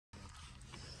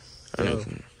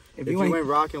If you ain't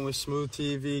rocking with Smooth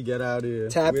TV, get out of here.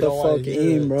 Tap the fuck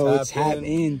in, bro. Tap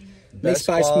in. Mixed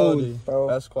by Smooth, bro.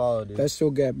 Best quality. Best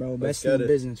you'll get, bro. Best in the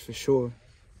business, for sure.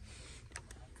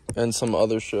 And some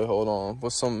other shit. Hold on.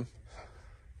 With some,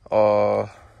 Should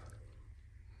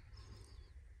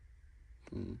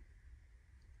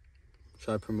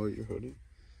I promote your hoodie?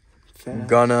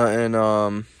 Gunna and,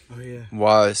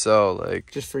 YSL, like.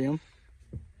 Just for him?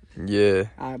 Yeah.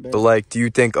 But, like, do you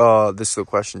think, this is the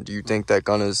question. Do you think that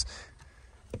Gunna's,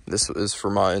 this is for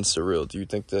my Insta reel. Do you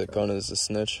think that Gunna is a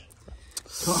snitch?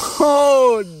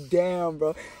 Oh, damn,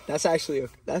 bro. That's actually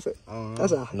that's a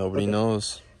Nobody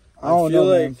knows. I don't know,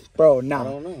 man. Bro, nah. I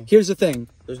don't know. Here's the thing.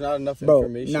 There's not enough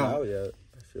information out yet.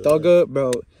 Thugger,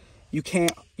 bro, you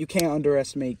can't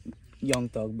underestimate Young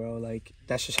Thug, bro. Like,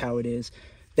 that's just how it is.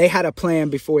 They had a plan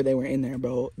before they were in there,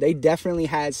 bro. They definitely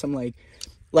had some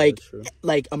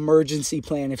like emergency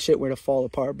plan if shit were to fall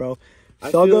apart, bro.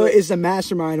 Thugger is the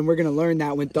mastermind, and we're gonna learn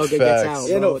that when Thugger gets out, bro.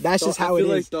 Yeah, no, that's just how it is. I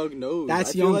feel like Thug knows.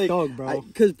 That's Young Thug, bro.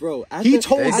 Because, bro, They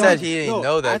said he didn't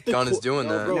know that Gunna's doing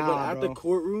that. Bro, but at the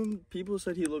courtroom, people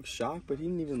said he looked shocked, but he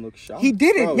didn't even look shocked. He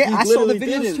didn't. Bro, yeah, I saw the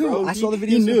videos too. Bro. I saw the videos.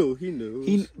 He knew. He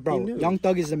knew. Young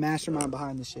Thug is the mastermind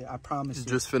behind this shit. I promise you.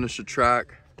 Just finished a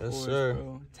track. Yes, sir.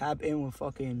 Bro. Tap in with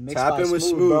fucking Mixed Tap by in with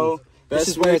Smooth, bro. This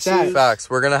is where it's at.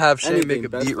 Facts. We're gonna have Shane make a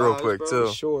beat real quick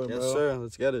too. Sure, bro. Yes, sir.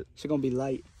 Let's get it. It's gonna be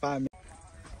light. 5 minutes.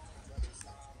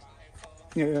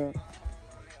 Yeah.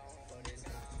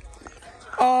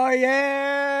 Oh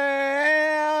yeah.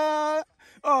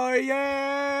 Oh yeah.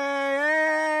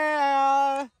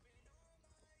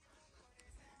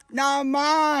 Not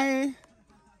mine.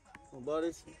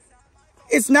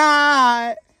 It's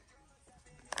not.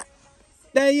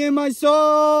 They in my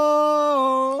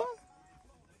soul.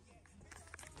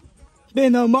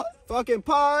 Been a fucking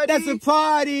party. That's a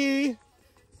party.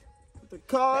 The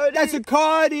Cardi. That's a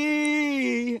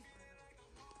Cardi.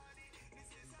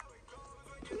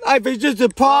 Life is just a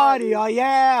party. Oh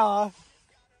yeah.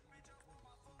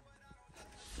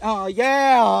 Oh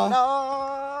yeah.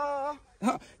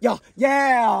 No.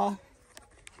 Yeah.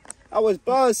 I was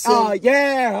busting. Oh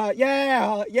yeah.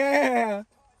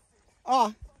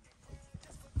 Oh.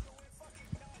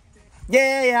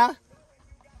 Yeah.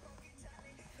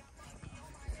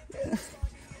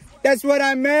 That's what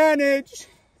I manage.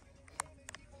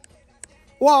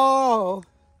 Whoa.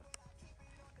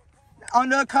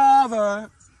 Undercover.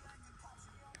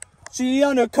 She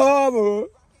undercover.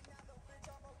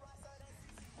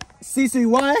 CC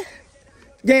what?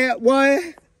 Yeah,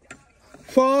 what?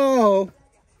 Whoa.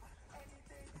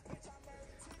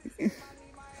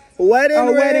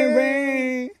 Wedding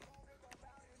ring.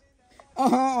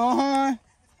 Uh-huh.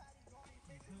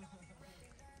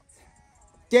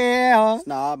 Yeah. It's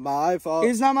not my fault.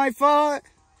 It's not my fault.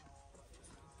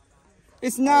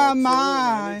 It's not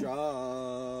mine.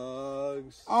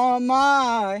 Drugs. Oh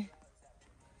my.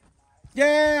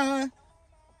 Yeah.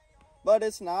 But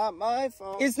it's not my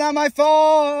fault. It's not my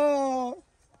fault.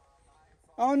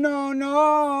 Oh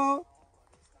no.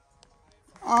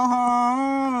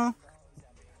 Uh-huh.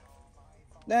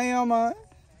 Damn.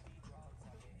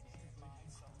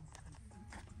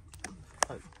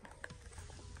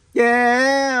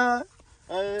 Yeah.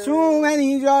 Too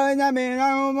many drugs have been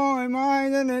out my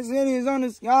mind, and the city's on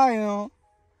the sky, you know.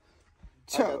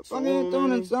 Fucking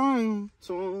through the sun.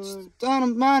 Down the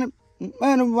mind,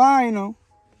 man, the wine, you know.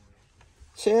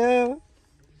 Chill.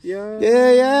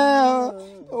 Yeah.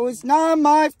 Oh, it's not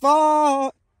my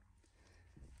fault.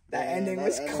 That ending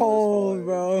was cold,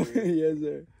 bro. Yes,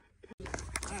 sir.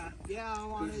 Yeah, I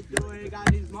wanna do it, got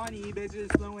this money,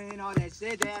 bitches flowing, all that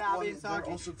shit that I've been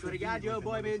talking. So the God, your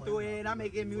boy been through it, I'm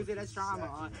making music that's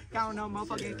trauma, counting on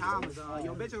motherfucking commas,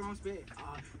 your bitch gon' spit,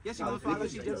 yeah, she gon' swallow,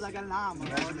 she just like a llama,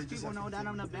 people know that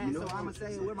I'm the best, so I'ma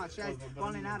say it with my chest,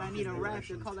 falling out, I need a rap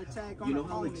to call attack on the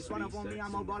opponents, run up on me,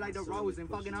 I'm a ball like the rose, and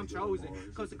fucking I'm chosen,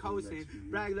 coast to coast, and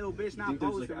brag little bitch, not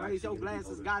boasting, raise your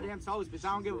glasses, goddamn toast, bitch, I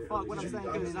don't give a fuck what I'm saying,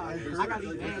 cause I got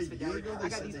these bands for days, I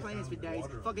got these plans for days,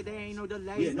 fuck it, there ain't no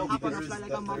delays, hop on a flight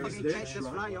like a motherfucking cat, just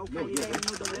fly, okay, there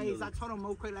ain't no delays, I told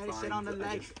them, quick, like this shit on the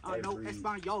leg, no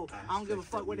Espanol, I don't give a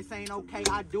fuck what it's saying, okay,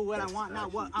 I do what I want,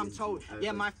 not what I'm told,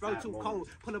 yeah, my throat too cold,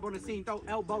 pull up on the scene, throw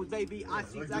elbows, baby, I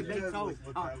see like they told,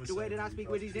 the way that I speak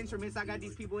with these instruments, I got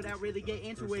these people that really get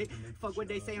into it, fuck what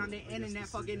they say on the internet,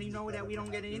 fucking, you know that we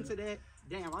don't get into that.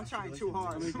 Damn, I'm trying too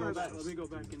hard. Let me go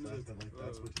back in there.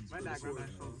 Right back.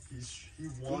 He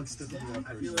wants to be that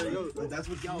person. Like, that's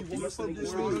what he wants to do.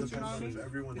 If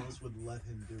everyone else would let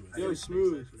him do it. Yo,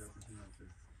 Smooth.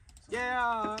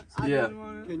 Yeah. Yeah.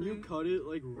 Can you cut it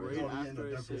like right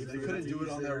after I say They couldn't do it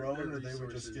on their own, or they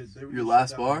would just get. They would Your just last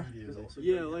shut bar? down videos.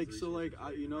 Yeah, like so, like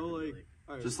you know, like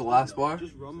all right, Just the last bar?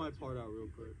 Just run my part out real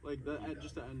quick, like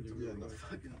just the ending. Yeah, real no. quick.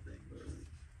 Fucking thing, bro.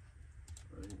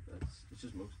 Right? It's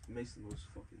just makes the most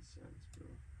fucking sense, bro.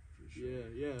 For sure.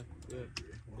 Yeah. Yep,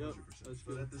 100%. that's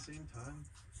But good. at the same time,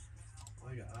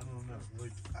 like I don't know,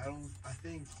 like I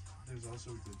think there's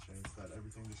also a good chance that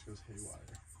everything just goes haywire.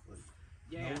 Like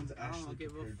Yeah, no one's I actually don't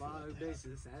give a prepared for fuck. that to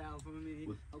Bitch, set out for me.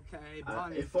 With-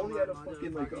 Okay, if only I had a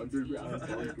fucking like underground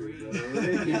bunker,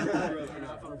 bro.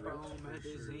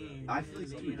 I feel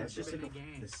like dude, that's just like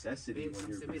a necessity when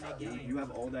you're you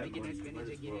have all that money. You might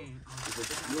as well. It's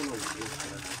like, you don't know I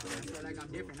feel like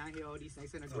I'm different. I hear all these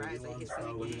snakes in the grass. They hit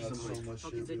again.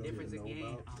 Fuck is the difference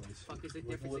again. Fuck is the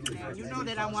difference again. You know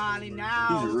that I'm wildin'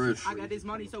 now. He's rich. I got this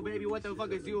money, so baby, what the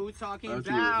fuck is you talking That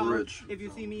dude about? rich. If you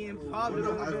see me in public,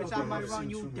 bitch, I might run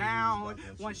you down.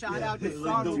 One shot out the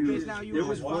sun, bitch, now you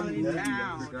was falling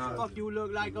down. Fuck, you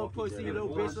look like a pussy, little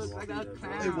bitch looks like a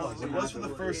clown. It was for the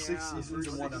first 6 seasons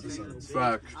and 1 episode.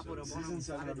 Fact. Season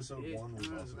 7, episode 1 was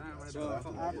awesome. So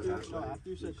So after that, after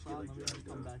you said clown, let me just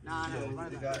come back. Nah, yeah, run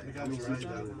they it got back. they got dragged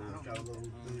out. Got a little.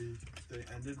 They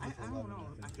ended with I 11. don't know.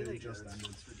 I feel They like just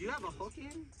ended. Do you have a hook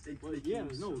in? Like, yeah,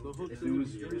 no, the hook. If it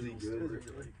was really good,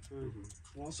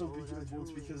 Well, also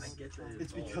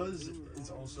it's because it's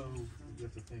also you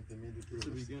have to think they made it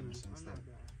realistic in the sense that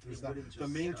there's not the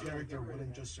main character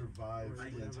wouldn't just survive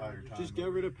the entire time. Just get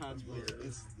rid of Pat's voice.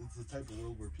 It's the type of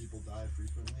world where people die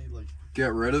frequently. Like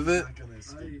Get rid of it? not gonna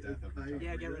escape death every time.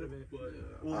 Yeah, get rid of it.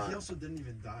 Well, he also didn't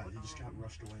even die. He just got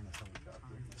rushed away in a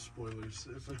helicopter. Spoilers.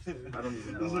 I don't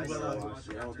even know.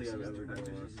 I don't think I've ever done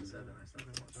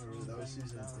it. That was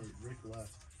season 8. Rick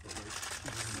left, but like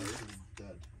he was actually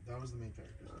dead. That was the main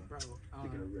character's name. Bro,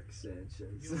 Thinking of Rick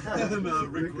Sanchez. No,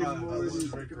 Rick Roberts.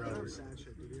 Rick Roberts.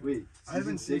 Wait, I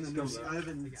haven't seen six the new. comes out. I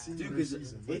haven't seen the Dude, new because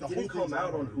season. it Like, the didn't whole come thing's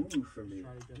out on already. Hulu for me.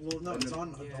 Well, no, it's on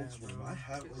Adult Swim. I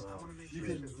have like you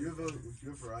have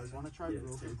Verizon. Want to try Yeah.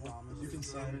 broken promise? You can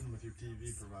sign in with your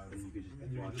TV provider, And you could just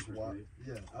and you can watch just for watch. free.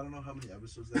 Yeah, I don't know how many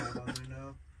episodes they have on there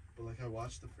now, but like I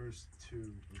watched the first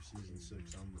 2 of season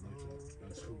 6 on like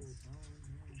that's cool.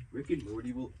 Rick and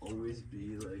Morty will always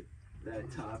be like that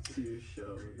top 2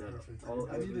 show that all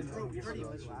I need to know. we already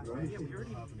what's was up, last right? time. Yeah, we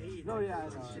already made No, yeah, I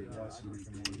know. Shit, I last week,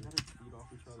 man. gotta feed off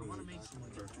each other. I want to make some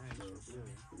perfect show.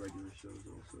 The regular shows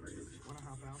also. Want to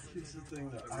hop out? Here's the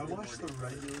thing though, I watched the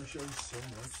regular show so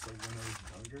much, like when I was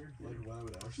younger, like when I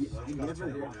would actually watch it. I've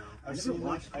never seen like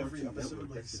watched every Cartoon episode Network,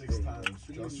 like that's the 6 thing. times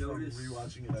You just from notice-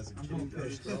 rewatching it as a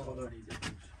kid.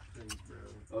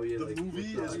 Oh yeah, The like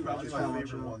movie with is the- probably with my the-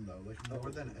 favorite one though, like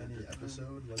more than any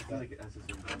episode. Like I feel that. like it has the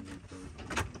same thing.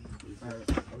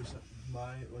 I was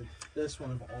my like This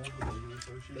one. of all the regular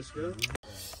associates. That's good?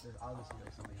 There's obviously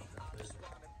like something else.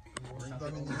 I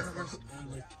mean, the universe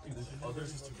and like others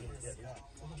is too good.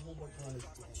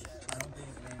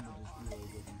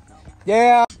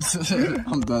 Yeah.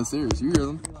 I'm dead serious. You hear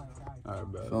them?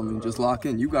 Alright, bet. Feel me? Just lock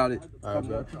in. You got it. Alright,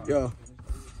 bet. Yo.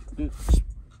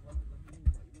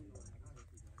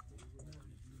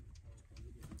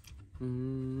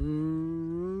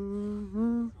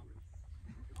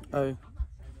 Hey,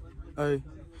 hey,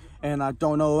 and I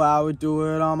don't know how I would do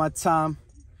it all my time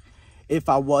if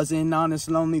I wasn't on this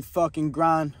lonely fucking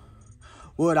grind.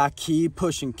 Would I keep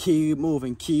pushing, keep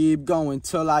moving, keep going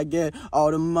till I get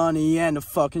all the money and the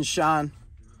fucking shine?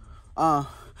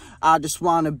 I just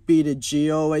wanna be the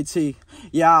GOAT.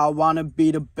 Yeah, I wanna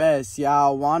be the best. Yeah, I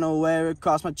wanna wear it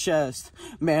across my chest.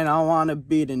 Man, I wanna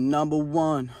be the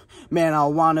 #1. Man, I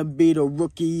wanna be the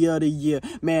rookie of the year.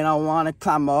 Man, I wanna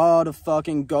climb all the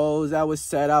fucking goals that was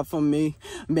set out for me.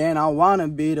 Man, I wanna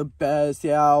be the best.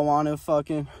 Yeah, I wanna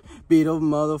fucking be the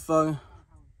motherfucker.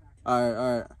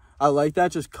 Alright. I like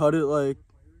that. Just cut it like,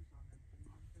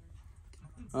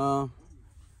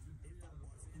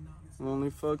 only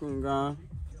fucking grind.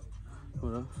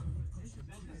 What up?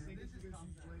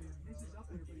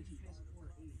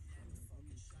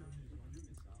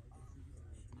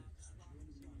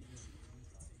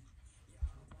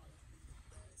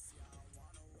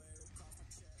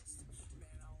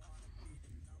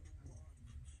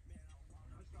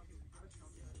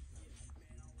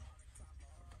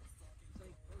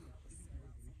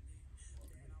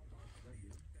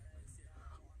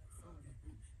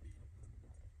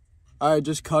 Alright,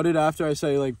 just cut it after I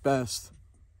say like best.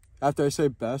 After I say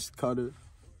best, cut it.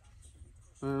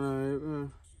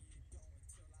 Alright.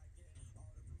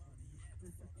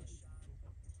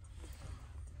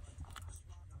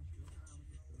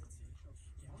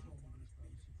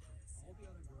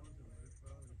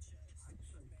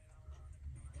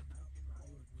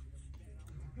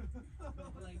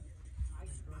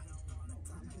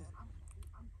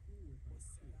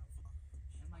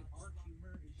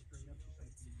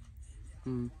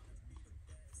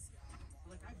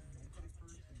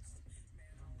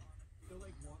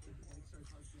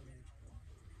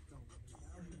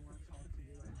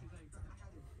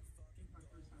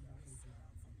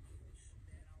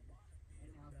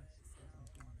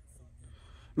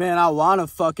 Man, I wanna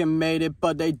fucking made it,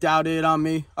 but they doubted on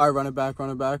me. All right, run it back. I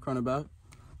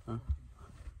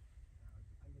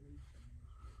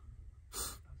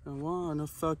wanna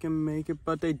fucking make it,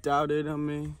 but they doubted on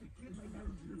me.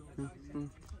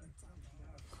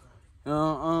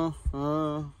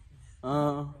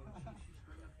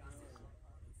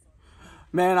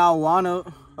 Man, I wanna.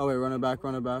 Oh wait, run it back.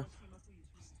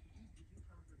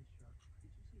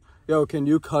 Yo, can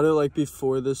you cut it like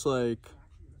before this, like,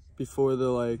 before the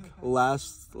like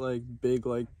last like big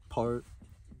like part?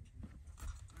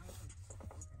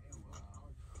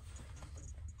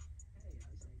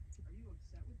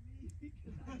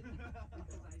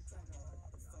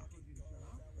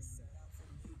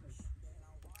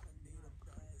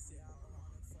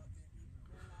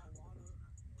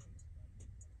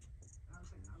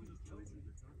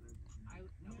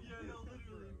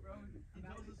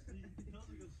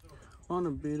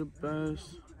 Wanna be the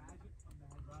best,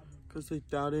 cause they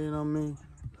doubted on me.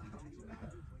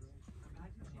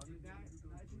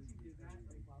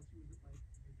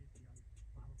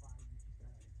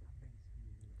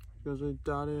 Cause they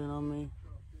doubted on me.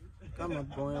 Got my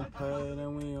boy in pad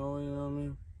and we always on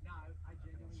me.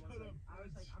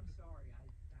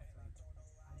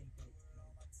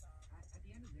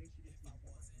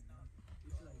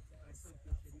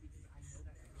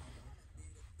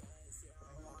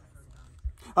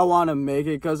 I wanna make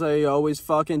it cause they always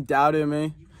fucking doubted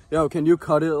me. Yo, can you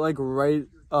cut it like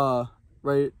the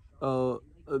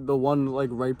one like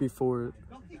right before it?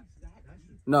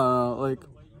 No, like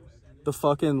the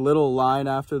fucking little line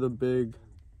after the big.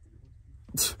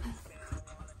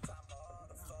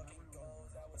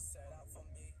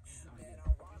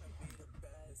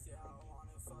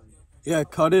 Yeah,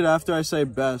 cut it after I say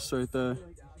best right there.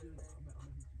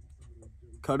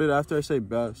 Cut it after I say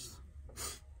best.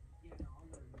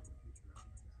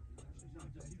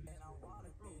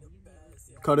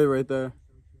 Cut it right there.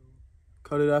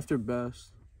 Cut it after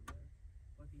best.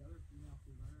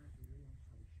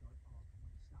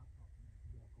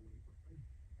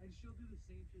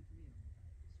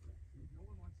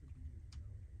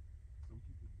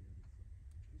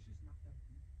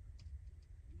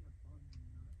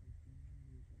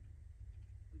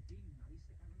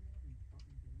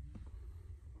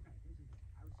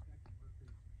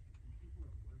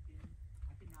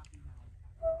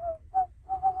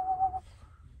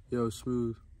 Yo,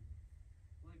 smooth.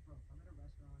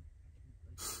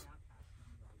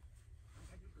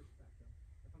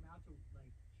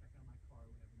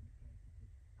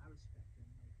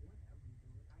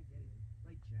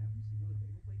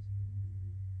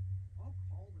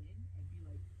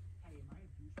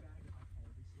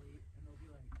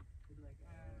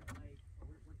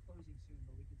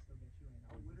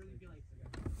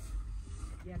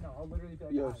 Yeah, no, I'll literally be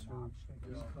like, Yo, nah, smooth.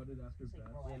 just cut it after best.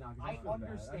 Yeah, no, I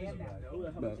understand that.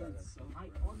 Best. I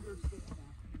understand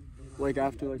that. Like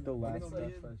after like the last best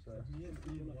I said. Me and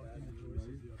Dean walked into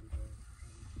Joyce's the other day.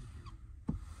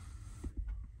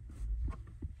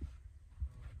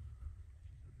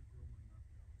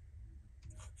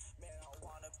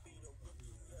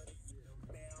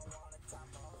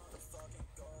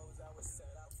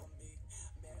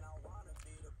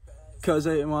 Cause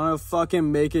they wanna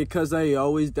fucking make it, cause they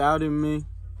always doubted me.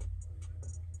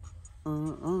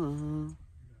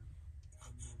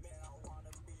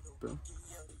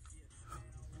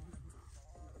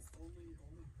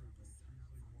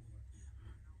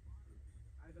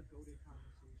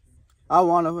 I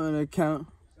want an account.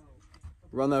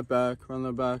 Run that back. Run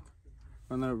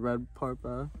that red part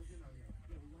back.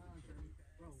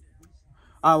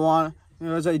 I want,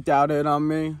 because they doubted on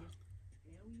me.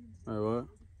 Wait, what?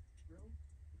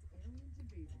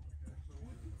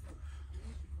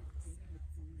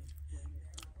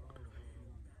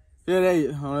 Yeah, they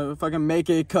wanna fucking make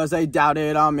it cause they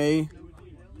doubted on me.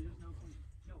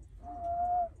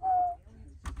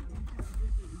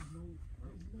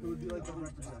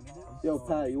 Yo,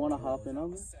 Pat, you wanna hop in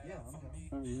on this? Yeah,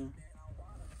 I'm Oh, yeah.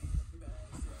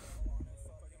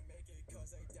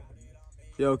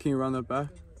 Yo, can you run that back?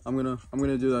 I'm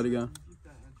gonna do that again.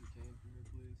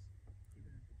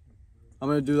 I'm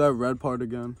gonna do that red part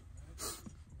again.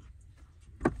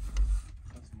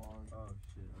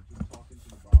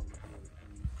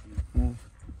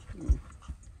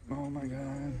 Oh my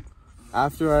god.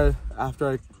 After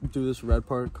I do this red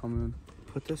part, come in.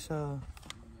 Put this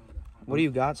What do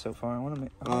you got so far? I want to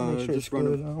make sure it's just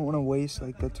good. I don't want to waste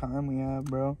like the time we have,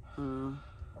 bro.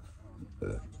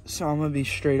 So I'm gonna be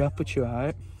straight up with you,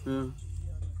 alright? Yeah.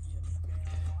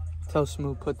 Tell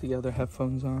Smooth put the other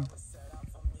headphones on.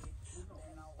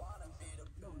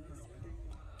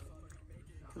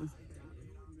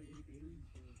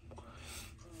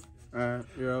 Alright,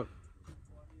 you're up.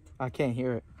 I can't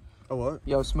hear it. Oh, what?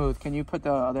 Yo, Smooth, can you put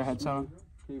the other headset on?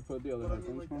 Can you put the other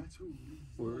headphones on?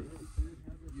 Word.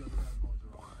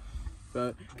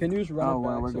 But can you just run it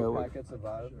back we're so good. Pat gets the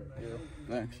vibe? Yeah.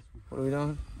 Thanks. What are we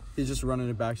doing? He's just running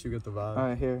it back so you get the vibe.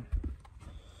 Alright, here.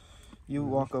 You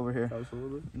walk over here. That was a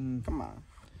little bit. Come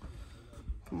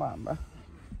on, bro.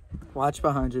 Watch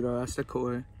behind you, though. That's the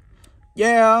core.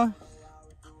 Yeah.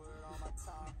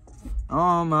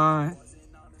 Oh, my.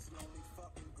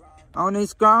 On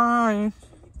this grind.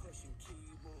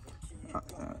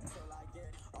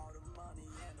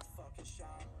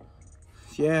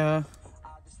 Yeah.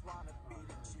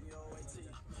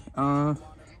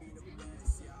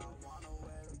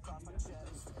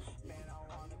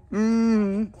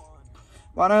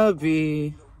 Wanna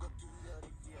be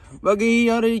Buggy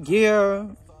of the Year.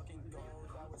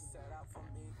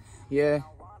 Yeah.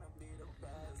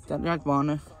 Don't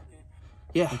wanna.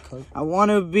 Yeah, I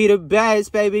wanna be the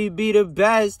best, baby, be the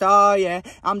best, oh yeah.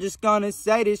 I'm just gonna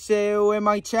say this shit with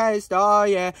my chest, oh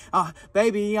yeah.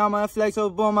 Baby, I'ma flex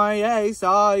up on my ace,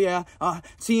 oh yeah.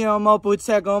 Tee 'em up,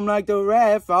 protect 'em like the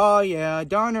ref, oh yeah.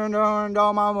 Darn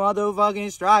all my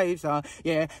motherfucking stripes,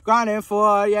 yeah. Grinding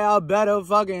for, yeah, a better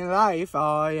fucking life,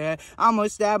 oh yeah. I'ma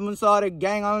stab 'em so the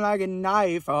gang, I'm like a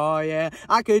knife, oh yeah.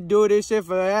 I could do this shit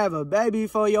forever, baby,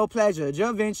 for your pleasure.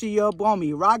 Da Vinci up on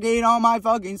me, rocket on my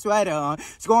fucking sweater,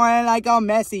 scoring like I'm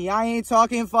Messi. I ain't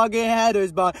talking fucking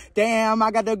headers, but damn, I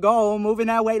got the goal. Moving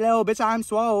that weight, little bitch, I'm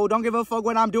swole. Don't give a fuck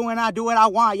what I'm doing, I do what I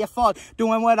want. Yeah, fuck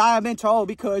doing what I've been told,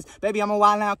 because baby, I'm a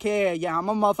wild out kid. Yeah, I'm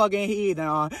a motherfucking heathen.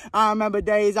 I remember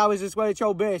days I was just with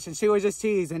your bitch and she was just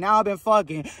teasing. Now I've been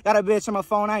fucking. Got a bitch on my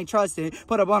phone, I ain't trusted.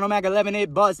 Put up on a Mac 11,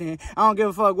 it buzzing. I don't give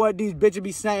a fuck what these bitches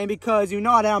be saying, because you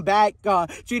know that I'm back.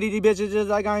 Treated these bitches just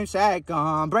like I'm Shaq.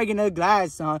 I'm breaking the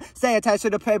glass. Stay attached to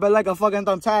the paper like a fucking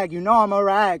thumbtack. You know I'm a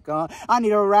rack. I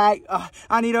need a rack.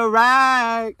 I need a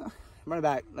rack. Run it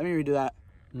back. Let me redo that.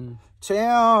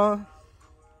 Chill.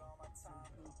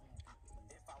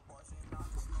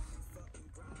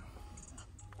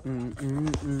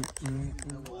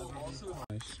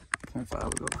 Nice. 0.5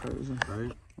 would go crazy.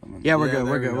 Right? Yeah, we're Yeah, good.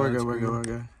 We're there good. we We're go. good. We're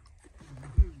good.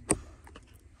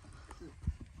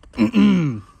 We're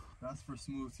good. That's for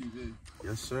Smooth TV.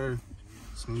 Yes, sir.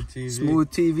 Smooth TV. Smooth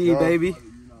TV, Yo. baby.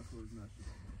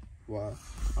 Wow.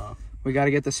 We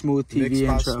gotta get the Smooth TV Mixed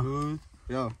by intro. Smooth.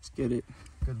 Yo. Let's get it.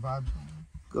 Good vibes.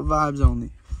 Good vibes only.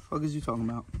 Fuck is you talking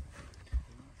about?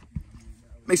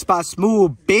 Mixed by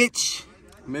Smooth, bitch.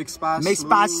 Mixed by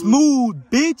Smooth,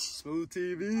 bitch. Smooth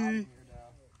TV.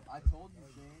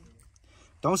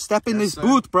 Don't step in Yes, this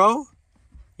booth, bro.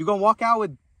 You gonna walk out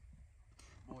with,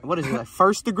 what is it, like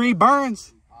first degree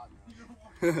burns?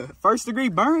 First degree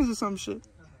burns or some shit.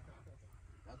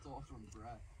 That's all from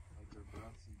breath. Like their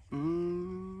breaths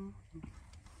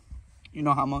You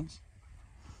know how much?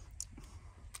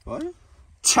 What?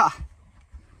 Cha.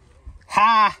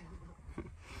 Ha.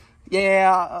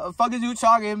 Yeah, fuck is you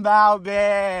talking about,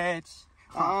 bitch?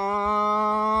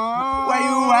 Where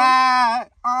you at?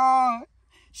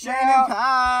 Shannon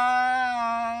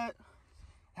Pie.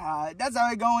 That's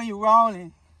how it go when you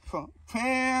rolling.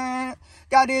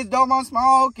 Got this dope I'm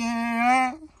smoking.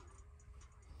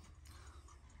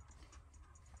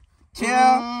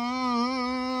 Yeah.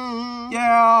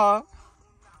 Yeah.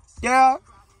 Yeah.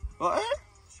 What?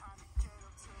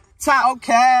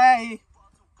 Okay.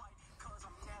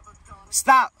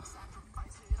 Stop.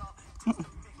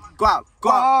 Go out. Go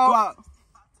out. Go out.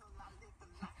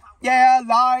 Yeah,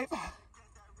 life.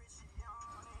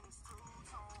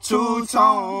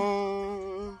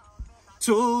 Two-tone.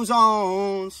 Two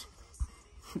zones.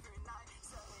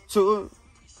 Two.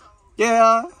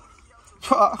 Yeah.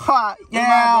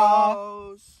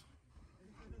 Yeah.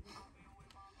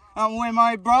 I'm with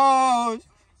my bros.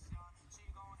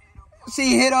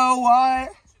 She hit or what?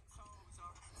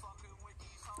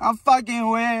 I'm fucking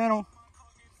with him.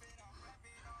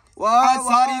 I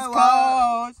saw these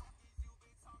clothes.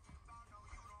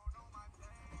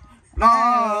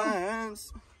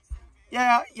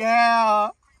 Yeah, yeah.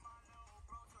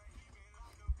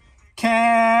 Can.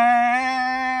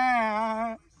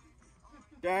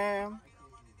 Damn.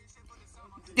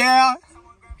 Yeah.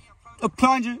 A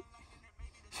plunger.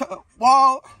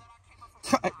 Whoa.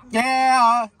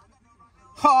 Yeah.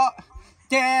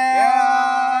 Yeah.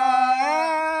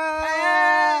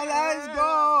 Let's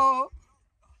go.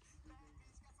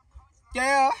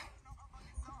 Yeah.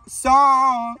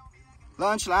 Song.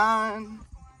 Lunch line.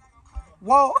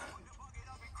 Whoa.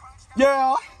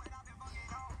 Yeah.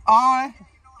 On.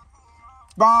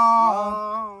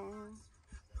 Wrong.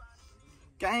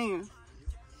 Game.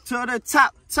 To the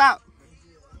top, top.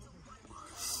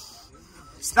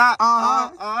 Stop.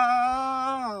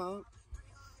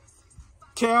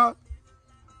 Kill.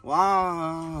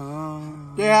 Wow.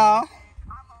 Yeah.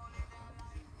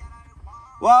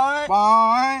 What?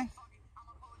 Wrong.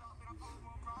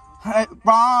 Hey,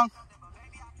 wrong.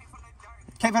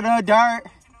 Came for the dirt.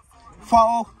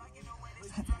 Whoa.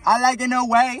 I like it no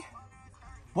way.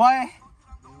 What?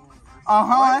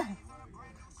 Uh-huh.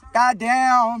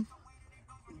 Goddamn.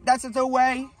 That's the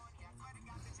way.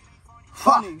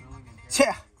 Funny.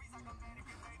 Yeah.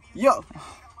 Yo.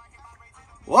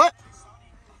 What?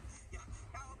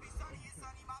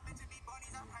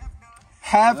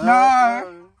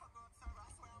 Hefner.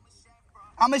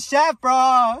 I'm a chef,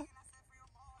 bro.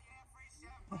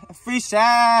 Free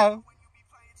chef.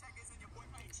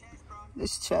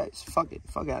 This chest. Fuck it.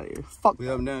 Fuck out of here. Fuck. We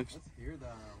up next. Let's hear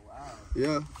that. Wow.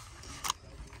 Yeah.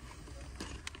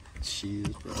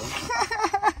 Jeez, bro.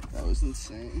 That was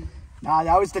insane. Nah,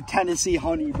 that was the Tennessee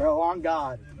honey, bro. On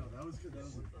God. That was good.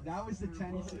 That was the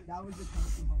Tennessee. That was the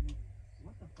Tennessee honey.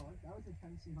 What the fuck? That was the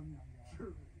Tennessee honey on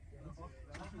God.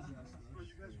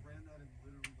 You guys ran that in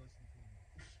literally less than 2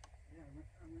 minutes. Yeah,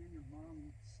 I ran your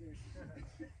mom sick. I'm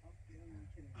kidding.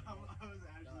 I was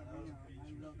actually I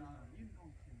love that. You know,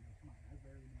 come on, I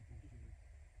very much appreciate it.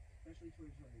 Especially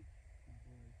towards like my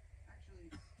boy.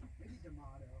 Actually, maybe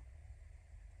D'Amato.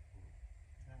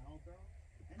 Val, bro.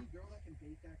 Any girl that can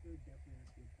bake that good definitely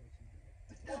has good pussy, bro.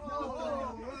 It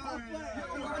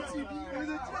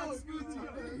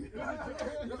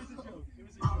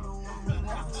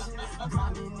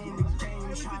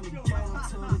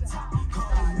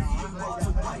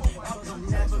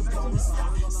was a joke.